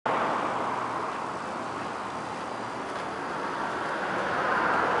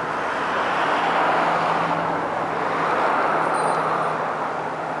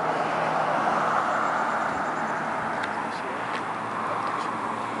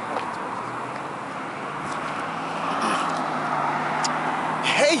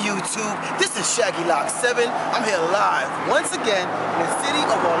Hey YouTube, this is SHAGGYLOCS 7. I'm here live once again in the city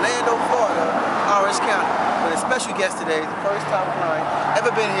of Orlando, Florida, Orange County, with a special guest today. The first time flying, ever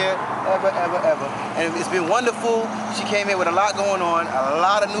been here, ever. And it's been wonderful. She came here with a lot going on, a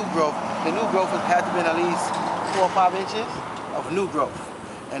lot of new growth. The new growth has had to be at least 4 or 5 inches of new growth.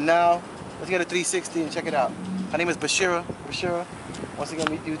 And now, let's get a 360 and check it out. Her name is Bashira. Once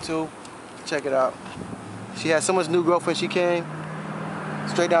again, meet YouTube. Check it out. She had so much new growth when she came.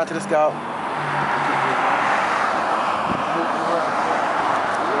 Straight down to the scalp.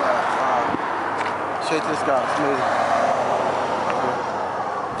 Straight to the scalp. It's amazing.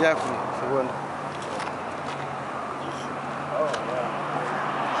 Definitely. It's a wonder.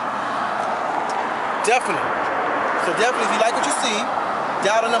 Definitely. So definitely, if you like what you see,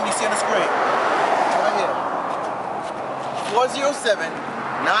 dial the number you see on the screen. Right here.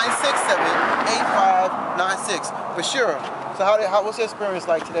 407-967-8596. For sure. So what's your experience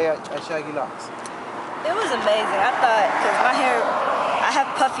like today at SHAGGYLOCS? It was amazing. I thought, because my hair, I have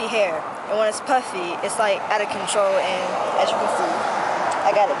puffy hair, and when it's puffy, it's like out of control, and as you can see,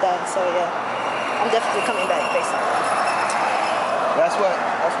 I got it done, so yeah. I'm definitely coming back based on that. That's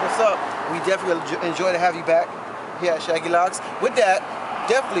what's up. We definitely enjoy to have you back here at SHAGGYLOCS. With that,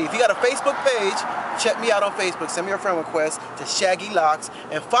 definitely, if you got a Facebook page, check me out on Facebook. Send me a friend request to SHAGGYLOCS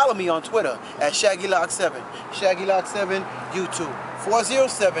and follow me on Twitter at SHAGGYLOCS 7. SHAGGYLOCS 7, YouTube.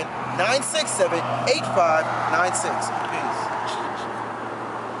 407-967-8596.